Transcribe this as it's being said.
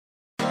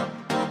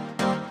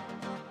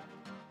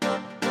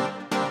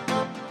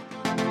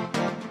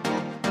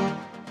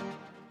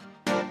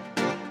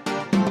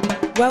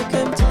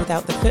Welcome to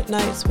Without the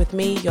Footnotes with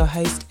me, your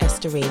host,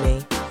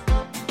 Esterini.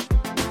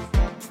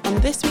 On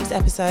this week's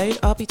episode,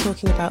 I'll be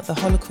talking about the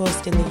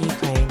Holocaust in the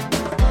Ukraine.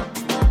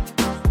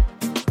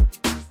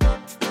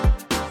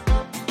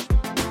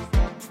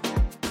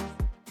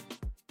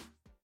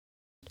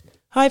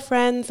 Hi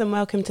friends, and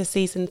welcome to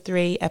Season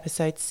 3,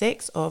 Episode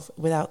 6 of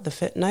Without the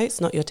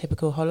Footnotes, not your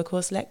typical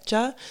Holocaust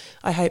lecture.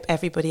 I hope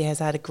everybody has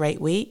had a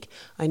great week.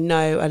 I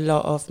know a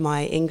lot of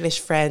my English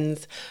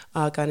friends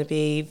are going to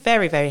be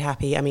very, very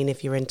happy,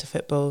 if you're into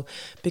football,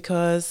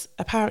 because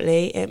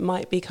apparently it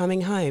might be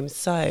coming home.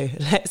 So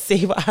let's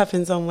see what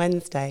happens on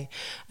Wednesday.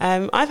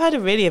 I've had a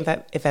really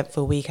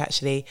eventful week,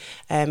 actually.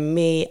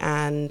 Me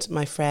and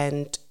my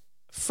friend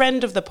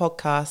of the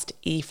podcast,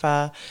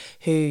 Aoife,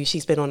 who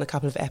she's been on a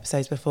couple of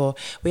episodes before,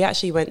 we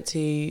actually went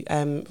to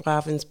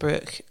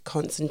Ravensbrück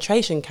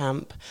concentration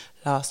camp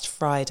last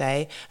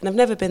Friday, and I've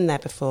never been there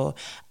before,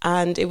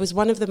 and it was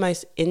one of the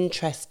most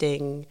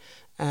interesting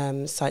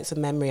sites of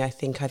memory I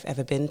think I've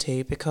ever been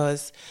to,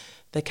 because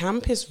the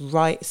camp is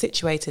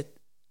situated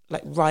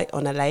right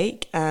on a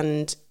lake,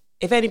 and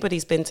if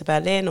anybody's been to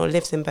Berlin or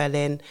lives in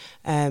Berlin,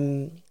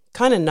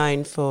 kind of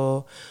known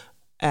for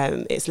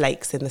its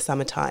lakes in the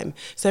summertime.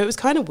 So it was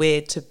kind of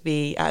weird to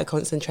be at a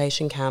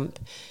concentration camp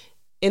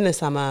in the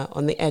summer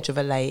on the edge of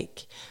a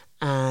lake.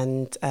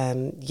 And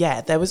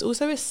there was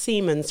also a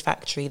Siemens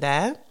factory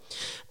there,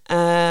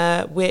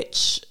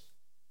 which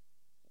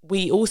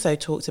we also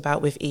talked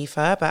about with Aoife,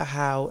 about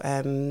how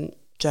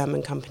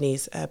German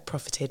companies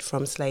profited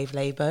from slave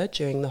labour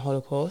during the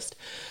Holocaust.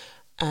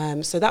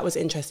 So that was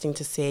interesting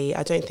to see.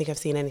 I don't think I've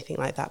seen anything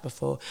like that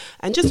before.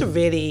 And just a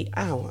really,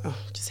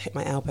 just hit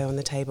my elbow on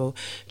the table.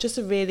 Just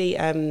a really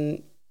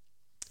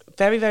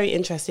very, very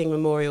interesting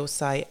memorial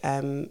site,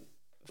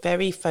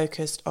 very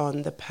focused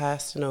on the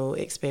personal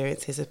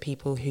experiences of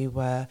people who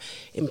were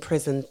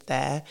imprisoned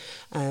there.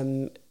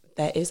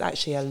 There is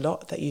actually a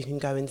lot that you can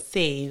go and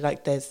see.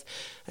 There's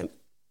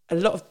a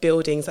lot of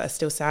buildings that are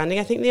still standing.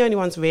 I think the only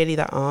ones really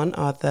that aren't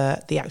are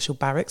the actual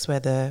barracks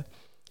where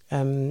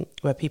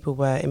people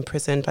were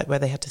imprisoned, where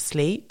they had to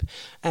sleep.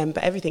 But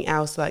everything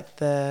else, like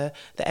the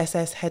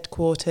SS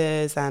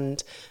headquarters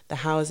and the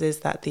houses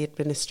that the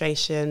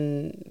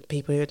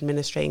people who were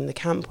administrating the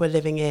camp were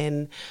living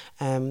in,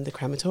 the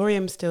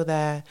crematorium's still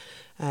there,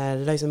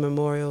 loads of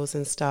memorials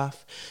and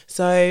stuff.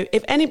 So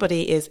if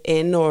anybody is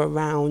in or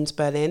around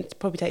Berlin, it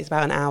probably takes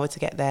about an hour to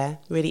get there.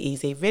 Really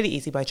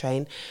easy by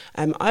train.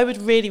 I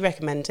would really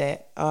recommend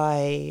it.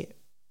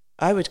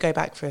 I would go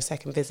back for a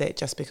second visit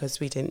just because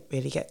we didn't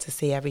really get to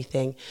see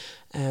everything.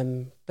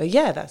 But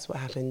yeah, that's what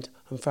happened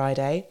on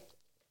Friday.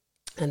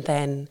 And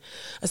then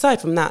aside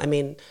from that,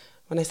 when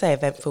I say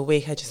eventful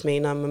week, I just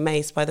mean I'm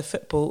amazed by the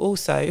football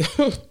also.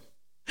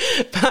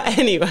 But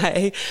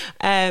anyway,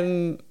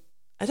 I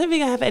don't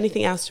think I have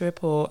anything else to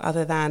report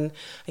other than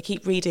I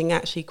keep reading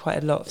actually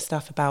quite a lot of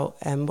stuff about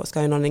what's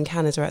going on in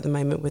Canada at the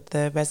moment with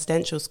the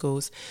residential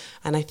schools.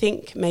 And I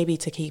think maybe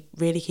to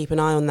keep an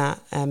eye on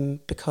that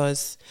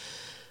because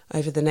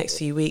over the next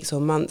few weeks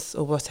or months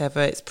or whatever,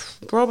 it's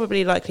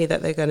probably likely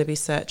that they're going to be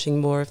searching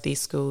more of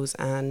these schools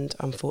and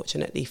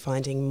unfortunately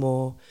finding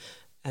more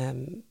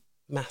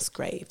mass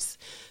graves.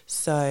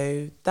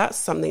 So that's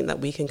something that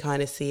we can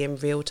kind of see in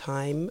real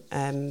time.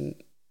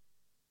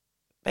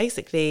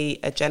 Basically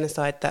a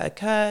genocide that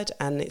occurred,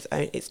 and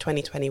it's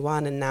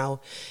 2021 and now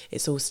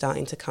it's all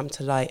starting to come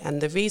to light. And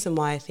the reason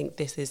why I think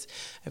this is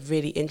a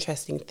really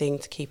interesting thing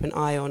to keep an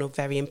eye on, or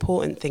very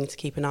important thing to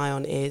keep an eye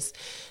on, is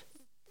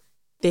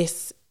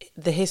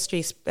the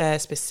history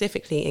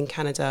specifically in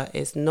Canada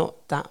is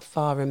not that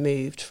far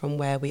removed from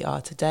where we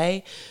are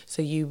today.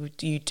 So you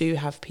do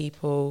have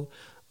people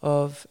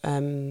of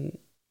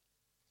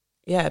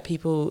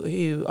people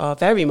who are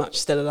very much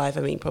still alive.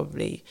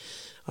 Probably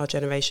our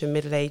generation,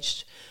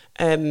 middle-aged,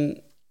 who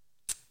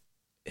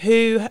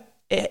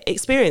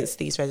experience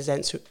these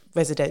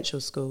residential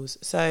schools.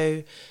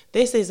 So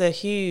this is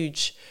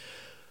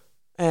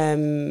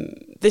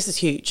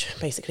huge,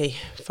 basically,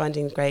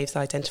 finding graves,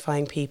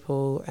 identifying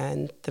people,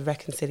 and the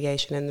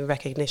reconciliation and the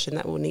recognition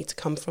that will need to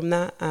come from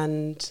that.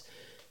 And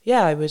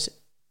yeah, I would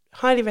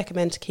highly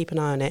recommend to keep an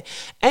eye on it.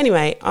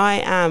 Anyway,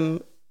 I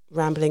am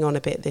rambling on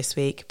a bit this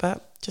week,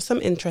 but just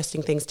some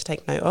interesting things to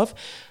take note of.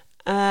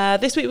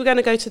 This week we're going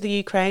to go to the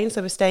Ukraine,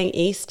 so we're staying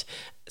east.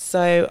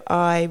 So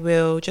I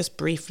will just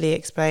briefly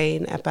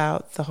explain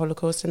about the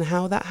Holocaust and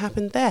how that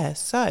happened there.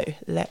 So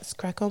let's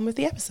crack on with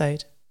the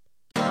episode.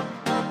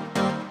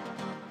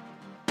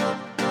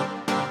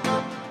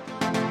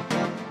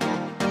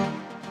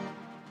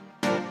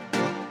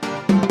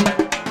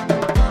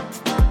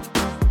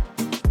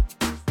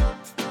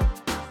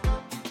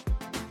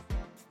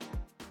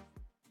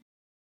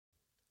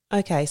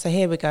 Okay, so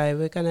here we go.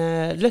 We're going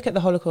to look at the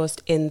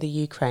Holocaust in the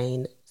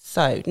Ukraine.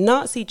 So,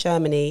 Nazi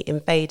Germany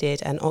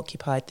invaded and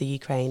occupied the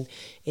Ukraine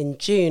in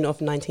June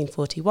of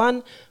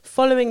 1941,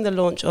 following the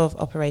launch of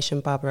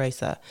Operation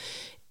Barbarossa.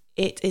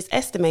 It is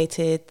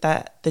estimated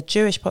that the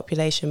Jewish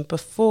population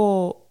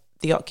before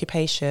the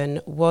occupation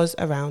was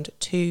around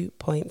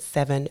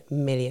 2.7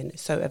 million,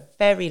 so a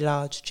very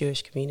large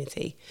Jewish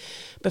community.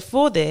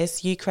 Before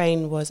this,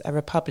 Ukraine was a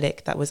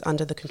republic that was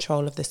under the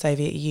control of the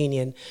Soviet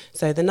Union.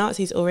 So the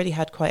Nazis already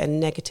had quite a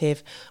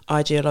negative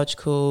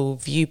ideological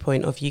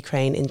viewpoint of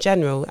Ukraine in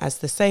general, as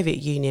the Soviet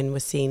Union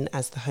was seen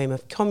as the home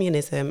of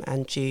communism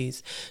and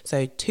Jews.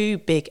 So two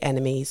big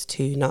enemies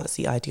to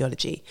Nazi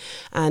ideology.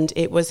 And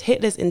it was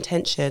Hitler's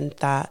intention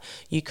that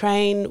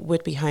Ukraine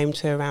would be home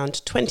to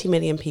around 20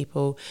 million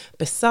people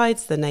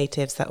besides the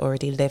natives that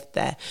already lived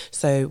there.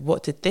 So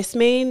what did this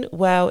mean?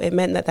 Well, it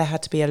meant that there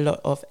had to be a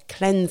lot of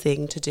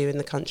cleansing to do in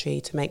the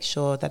country to make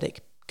sure that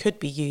it could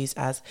be used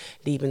as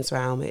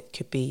Lebensraum. It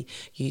could be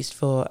used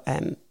for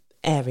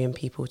Aryan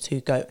people to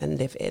go and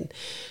live in.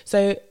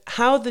 So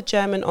how the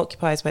German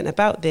occupiers went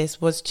about this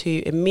was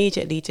to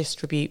immediately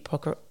distribute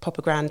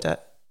propaganda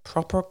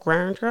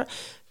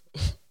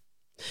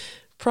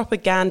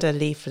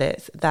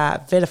leaflets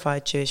that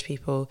vilified Jewish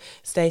people,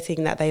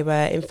 stating that they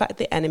were in fact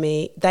the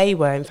enemy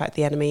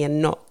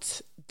and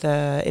not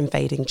the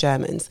invading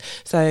Germans.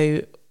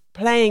 So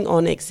playing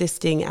on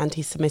existing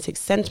anti-Semitic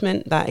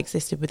sentiment that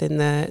existed within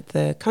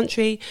the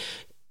country,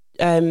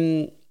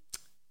 the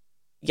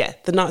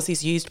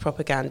Nazis used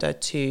propaganda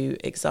to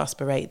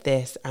exasperate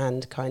this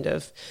and kind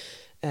of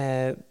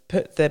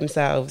put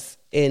themselves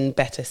in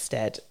better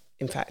stead,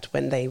 in fact,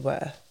 when they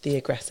were the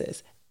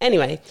aggressors.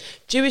 Anyway,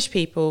 Jewish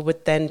people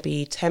would then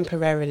be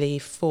temporarily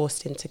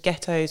forced into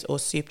ghettos or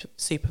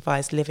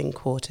supervised living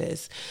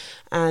quarters.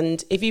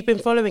 And if you've been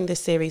following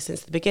this series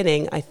since the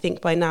beginning, I think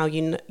by now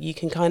you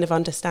can kind of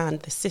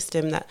understand the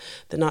system that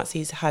the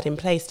Nazis had in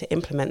place to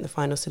implement the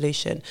final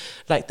solution.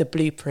 Like the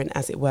blueprint,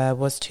 as it were,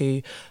 was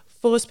to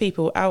force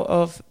people out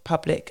of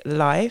public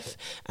life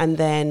and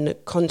then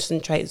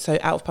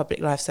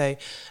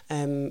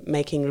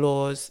making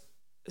laws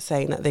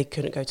saying that they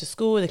couldn't go to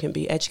school, they couldn't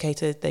be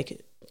educated, they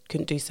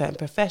couldn't do certain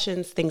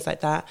professions, things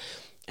like that.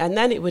 And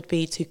then it would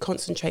be to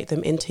concentrate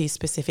them into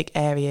specific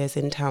areas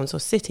in towns or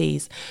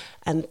cities.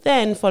 And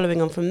then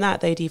following on from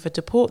that, they'd either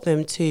deport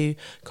them to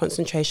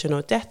concentration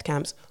or death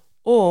camps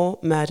or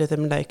murder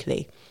them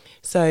locally.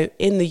 So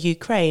in the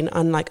Ukraine,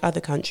 unlike other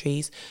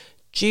countries,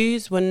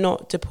 Jews were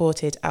not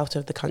deported out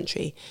of the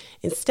country.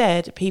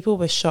 Instead, people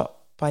were shot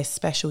by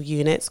special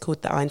units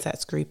called the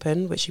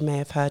Einsatzgruppen, which you may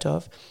have heard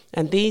of.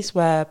 And these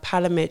were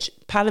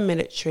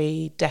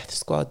paramilitary death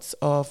squads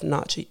of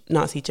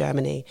Nazi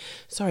Germany.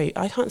 Sorry,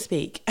 I can't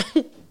speak.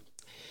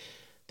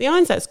 The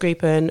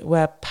Einsatzgruppen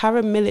were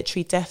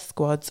paramilitary death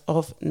squads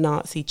of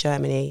Nazi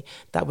Germany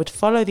that would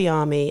follow the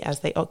army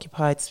as they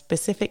occupied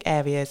specific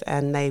areas,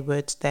 and they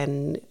would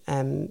then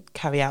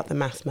carry out the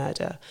mass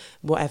murder,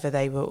 whoever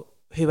they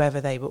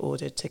were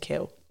ordered to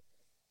kill.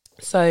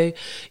 So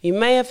you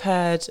may have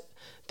heard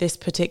this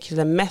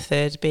particular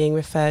method being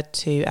referred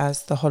to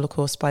as the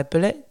Holocaust by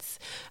bullets,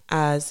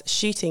 as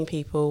shooting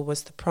people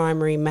was the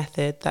primary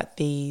method that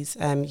these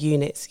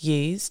units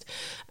used.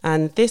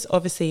 And this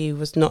obviously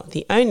was not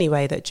the only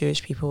way that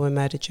Jewish people were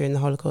murdered during the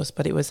Holocaust,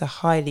 but it was a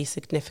highly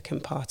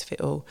significant part of it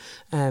all.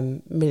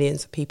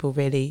 Millions of people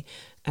really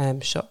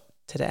shot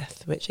to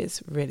death, which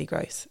is really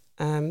gross.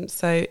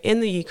 So in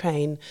the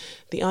Ukraine,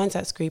 the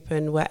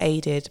Einsatzgruppen were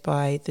aided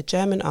by the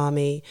German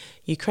army,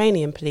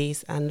 Ukrainian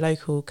police and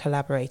local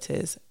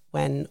collaborators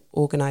when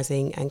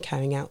organising and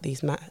carrying out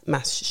these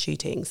mass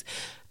shootings.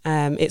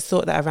 It's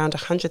thought that around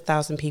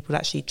 100,000 people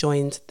actually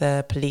joined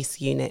the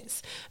police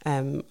units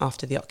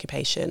after the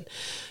occupation.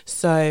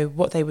 So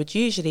what they would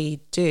usually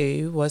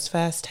do was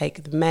first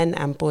take the men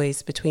and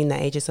boys between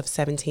the ages of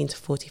 17 to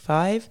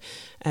 45,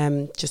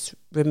 just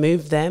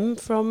remove them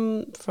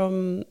from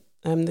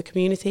the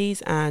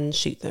communities and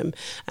shoot them.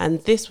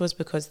 And this was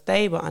because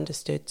they were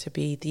understood to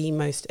be the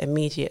most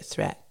immediate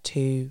threat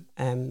to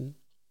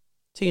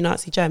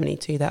Nazi Germany,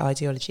 to their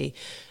ideology,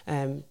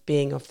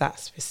 being of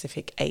that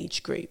specific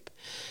age group.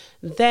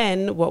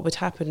 Then what would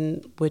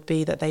happen would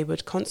be that they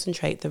would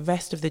concentrate the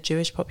rest of the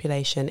Jewish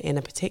population in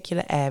a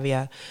particular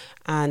area,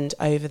 and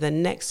over the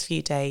next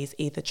few days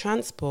either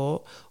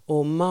transport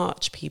or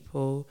march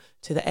people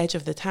to the edge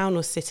of the town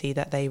or city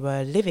that they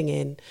were living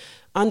in,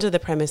 under the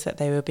premise that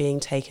they were being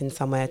taken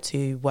somewhere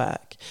to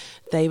work.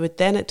 They would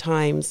then at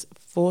times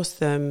force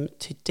them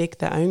to dig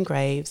their own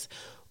graves,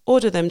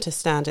 order them to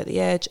stand at the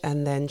edge,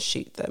 and then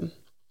shoot them.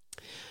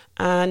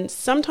 And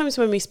sometimes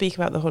when we speak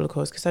about the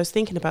Holocaust, because I was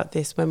thinking about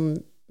this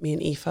when me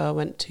and Aoife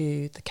went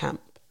to the camp,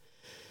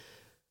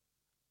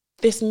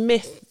 this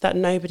myth that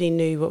nobody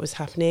knew what was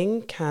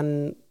happening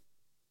can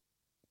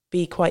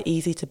be quite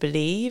easy to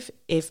believe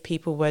if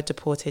people were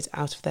deported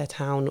out of their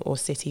town or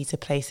city to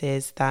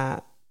places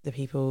that the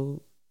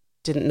people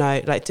didn't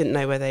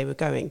know where they were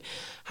going.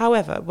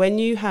 However, when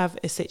you have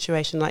a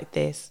situation like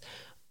this,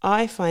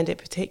 I find it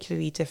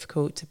particularly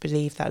difficult to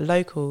believe that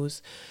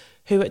locals,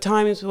 who at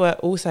times were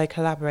also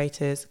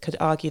collaborators, could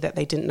argue that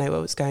they didn't know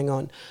what was going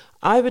on.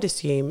 I would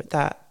assume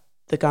that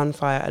the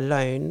gunfire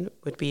alone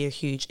would be a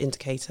huge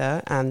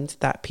indicator, and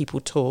that people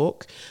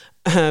talk,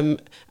 and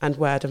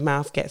word of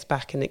mouth gets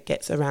back and it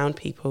gets around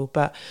people.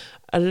 But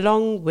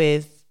along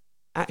with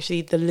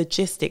actually the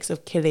logistics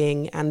of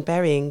killing and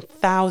burying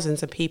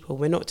thousands of people.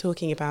 We're not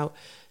talking about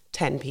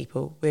 10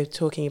 people. We're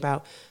talking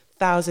about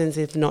thousands,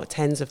 if not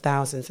tens of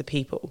thousands of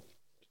people.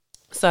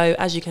 So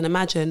as you can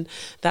imagine,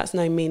 that's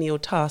no menial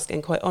task.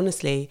 And quite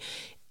honestly,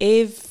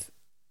 this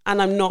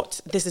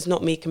is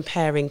not me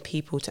comparing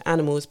people to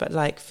animals, but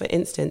like, for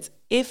instance,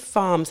 if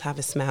farms have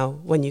a smell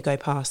when you go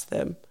past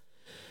them,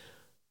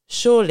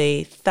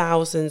 surely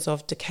thousands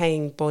of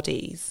decaying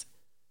bodies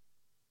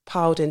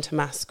piled into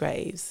mass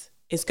graves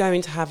is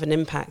going to have an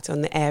impact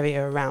on the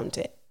area around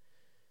it,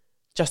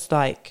 just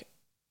like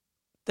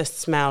the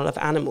smell of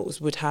animals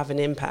would have an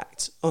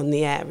impact on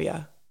the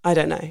area. I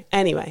don't know.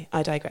 Anyway,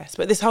 I digress.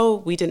 But this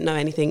whole "we didn't know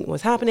anything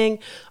was happening"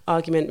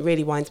 argument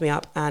really winds me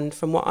up. And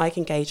from what I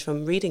can gauge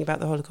from reading about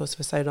the Holocaust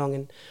for so long,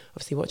 and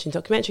obviously watching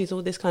documentaries,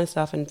 all this kind of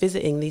stuff, and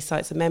visiting these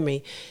sites of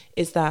memory,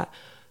 is that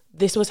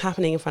this was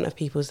happening in front of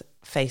people's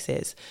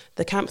faces.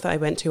 The camp that I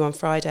went to on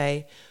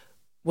Friday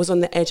was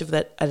on the edge of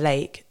a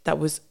lake that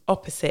was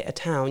opposite a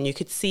town. You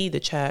could see the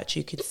church,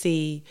 you could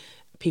see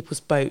people's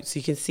boats,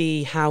 you could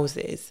see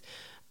houses.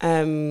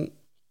 And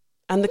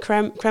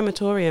the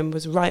crematorium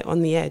was right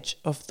on the edge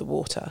of the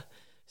water.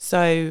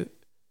 So,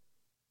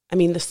 I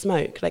mean, the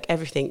smoke, like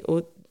everything.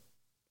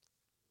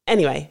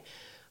 Anyway,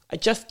 I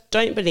just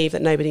don't believe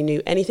that nobody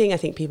knew anything. I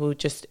think people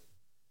just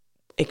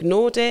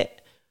ignored it.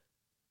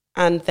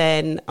 And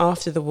then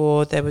after the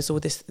war, there was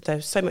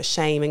so much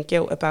shame and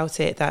guilt about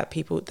it that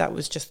that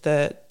was just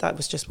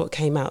what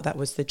came out. That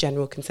was the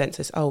general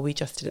consensus. Oh, we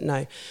just didn't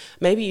know.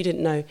 Maybe you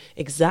didn't know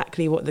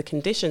exactly what the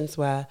conditions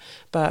were,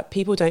 but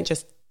people don't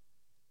just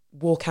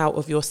walk out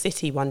of your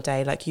city one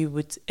day like you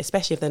would,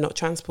 especially if they're not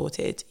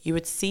transported. You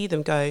would see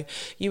them go.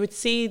 You would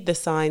see the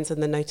signs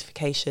and the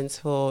notifications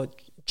for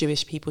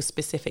Jewish people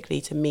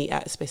specifically to meet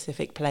at a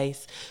specific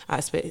place at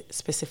a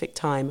specific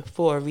time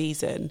for a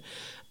reason.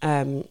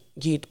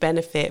 You'd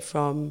benefit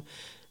from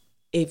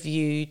if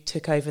you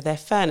took over their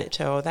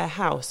furniture or their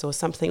house or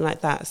something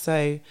like that.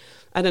 So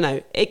I don't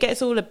know. It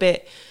gets all a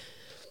bit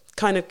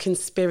kind of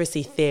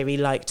conspiracy theory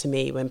like to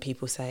me when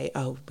people say,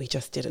 oh, we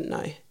just didn't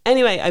know.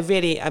 Anyway, I'm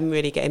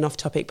really getting off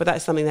topic, but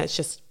that's something that's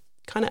just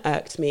kind of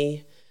irked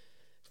me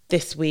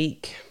this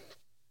week,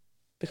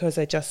 because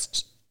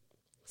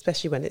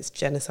especially when it's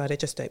genocide, I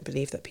just don't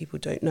believe that people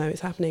don't know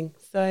it's happening.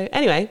 So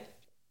anyway,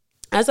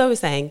 as I was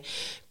saying,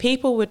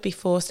 people would be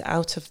forced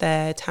out of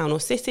their town or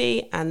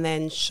city and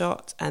then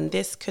shot, and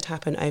this could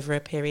happen over a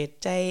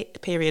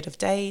period of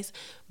days,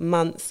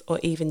 months, or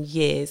even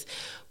years,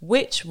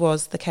 which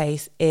was the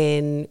case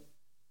in,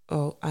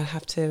 I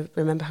have to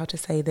remember how to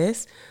say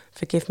this,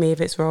 forgive me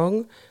if it's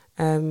wrong,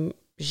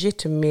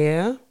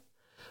 Zhytomyr,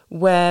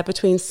 where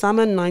between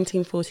summer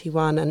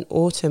 1941 and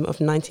autumn of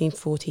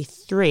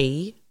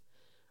 1943,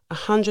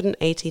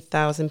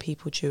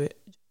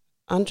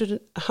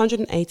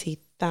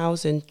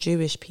 180,000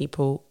 Jewish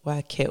people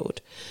were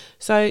killed.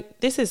 So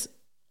this is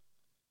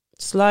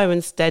slow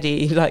and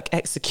steady, like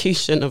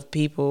execution of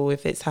people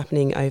if it's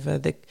happening over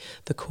the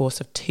course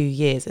of 2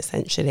 years,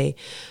 essentially.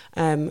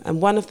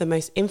 And one of the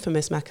most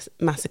infamous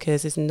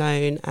massacres is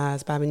known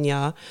as Babin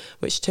Yar,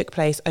 which took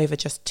place over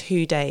just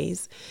 2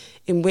 days,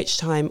 in which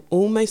time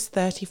almost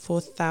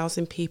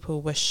 34,000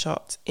 people were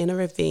shot in a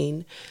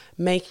ravine,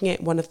 making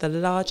it one of the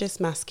largest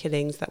mass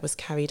killings that was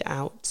carried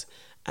out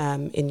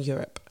in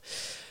Europe.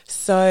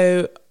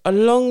 So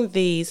alongside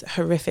these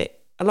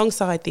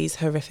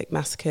horrific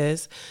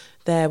massacres,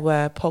 there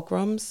were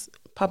pogroms,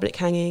 public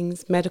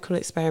hangings, medical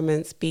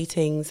experiments,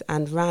 beatings,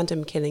 and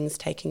random killings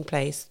taking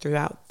place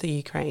throughout the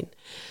Ukraine.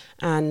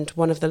 And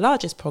one of the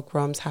largest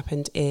pogroms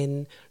happened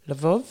in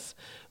Lvov,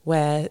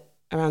 where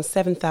around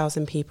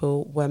 7,000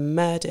 people were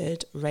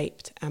murdered,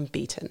 raped, and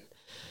beaten.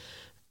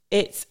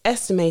 It's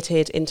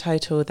estimated in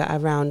total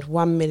that around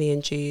 1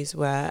 million Jews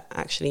were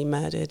actually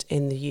murdered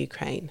in the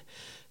Ukraine.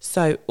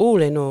 So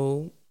all in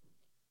all,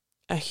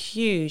 a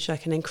huge,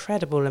 like an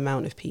incredible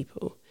amount of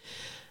people.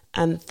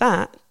 And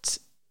that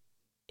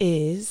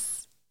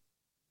is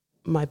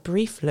my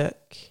brief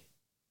look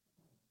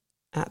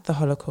at the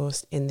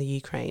Holocaust in the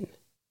Ukraine,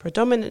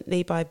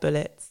 predominantly by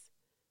bullets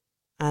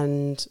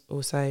and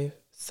also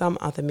some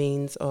other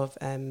means of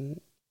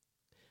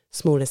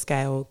smaller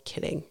scale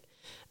killing.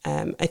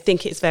 I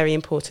think it's very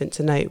important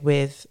to note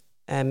with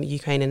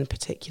Ukraine in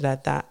particular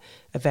that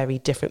a very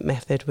different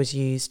method was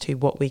used to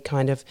what we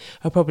kind of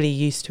are probably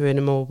used to in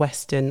a more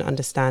Western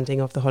understanding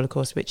of the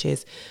Holocaust, which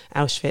is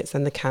Auschwitz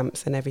and the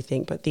camps and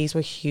everything. But these were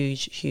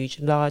huge,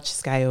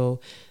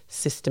 large-scale,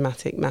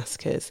 systematic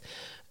massacres.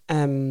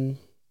 And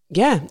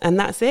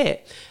that's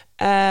it.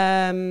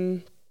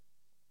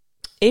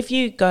 If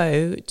you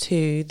go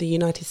to the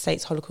United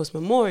States Holocaust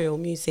Memorial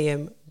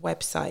Museum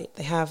website,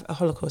 they have a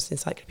Holocaust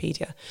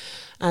encyclopedia.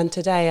 And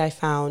today I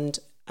found,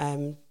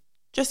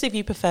 just if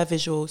you prefer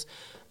visuals,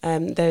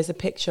 there's a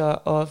picture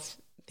of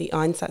the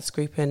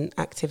Einsatzgruppen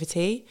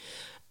activity.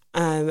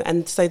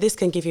 And so this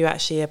can give you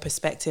actually a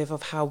perspective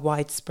of how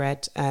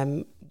widespread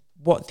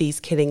what these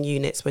killing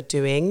units were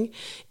doing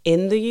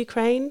in the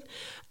Ukraine.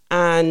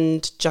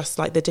 and just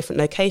like the different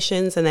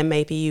locations, and then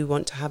maybe you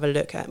want to have a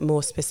look at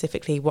more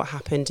specifically what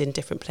happened in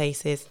different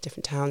places,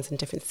 different towns and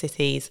different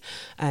cities,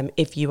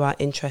 if you are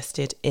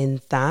interested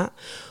in that.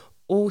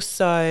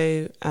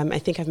 Also, I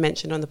think I've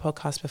mentioned on the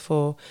podcast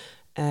before,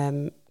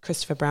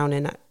 Christopher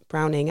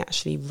Browning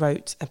actually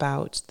wrote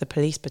about the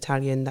police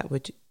battalion that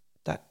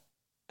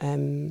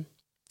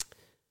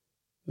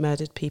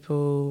murdered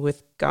people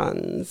with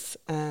guns,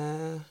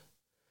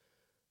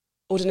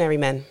 Ordinary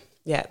Men.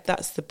 Yeah,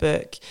 that's the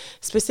book.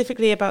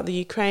 Specifically about the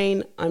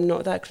Ukraine, I'm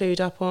not that clued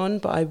up on,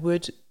 but I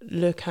would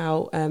look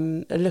up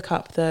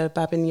the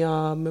Babyn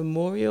Yar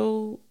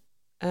Memorial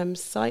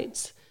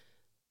site.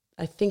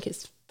 I think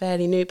it's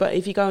fairly new, but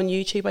if you go on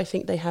YouTube, I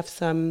think they have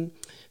some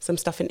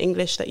stuff in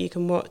English that you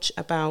can watch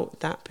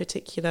about that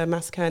particular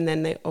massacre, and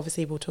then they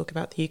obviously will talk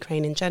about the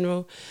Ukraine in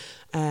general.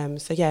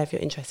 So yeah, if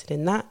you're interested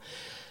in that.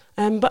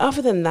 But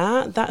other than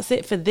that, that's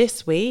it for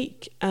this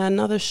week.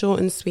 Another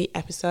short and sweet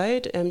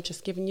episode.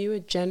 Just giving you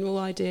a general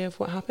idea of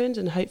what happened,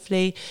 and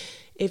hopefully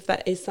if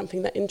that is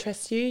something that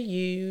interests you,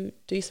 you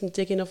do some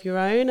digging of your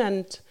own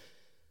and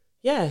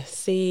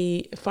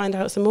find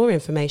out some more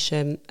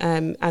information.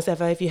 As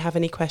ever, if you have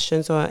any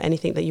questions or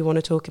anything that you want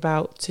to talk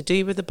about to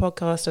do with the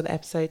podcast or the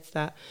episodes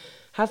that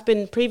have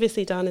been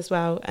previously done as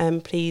well,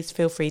 please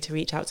feel free to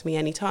reach out to me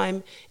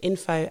anytime.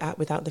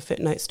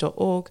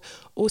 info@withoutthefootnotes.org.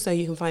 Also,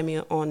 you can find me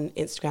on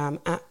Instagram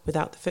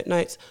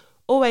 @withoutthefootnotes.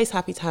 Always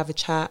happy to have a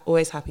chat,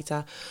 always happy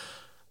to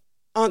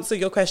answer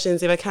your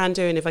questions if I can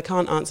do, and if I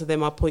can't answer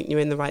them, I'll point you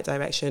in the right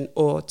direction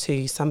or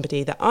to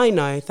somebody that I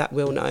know that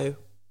will know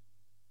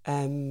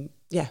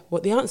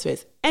what the answer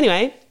is.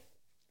 Anyway,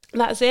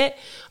 that's it.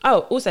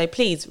 Oh, also,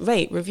 please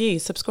rate, review,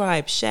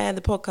 subscribe, share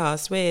the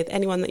podcast with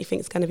anyone that you think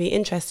is going to be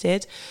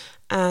interested.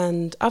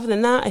 And other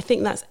than that, I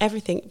think that's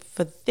everything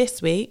for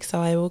this week. So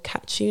I will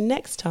catch you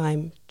next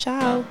time.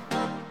 Ciao.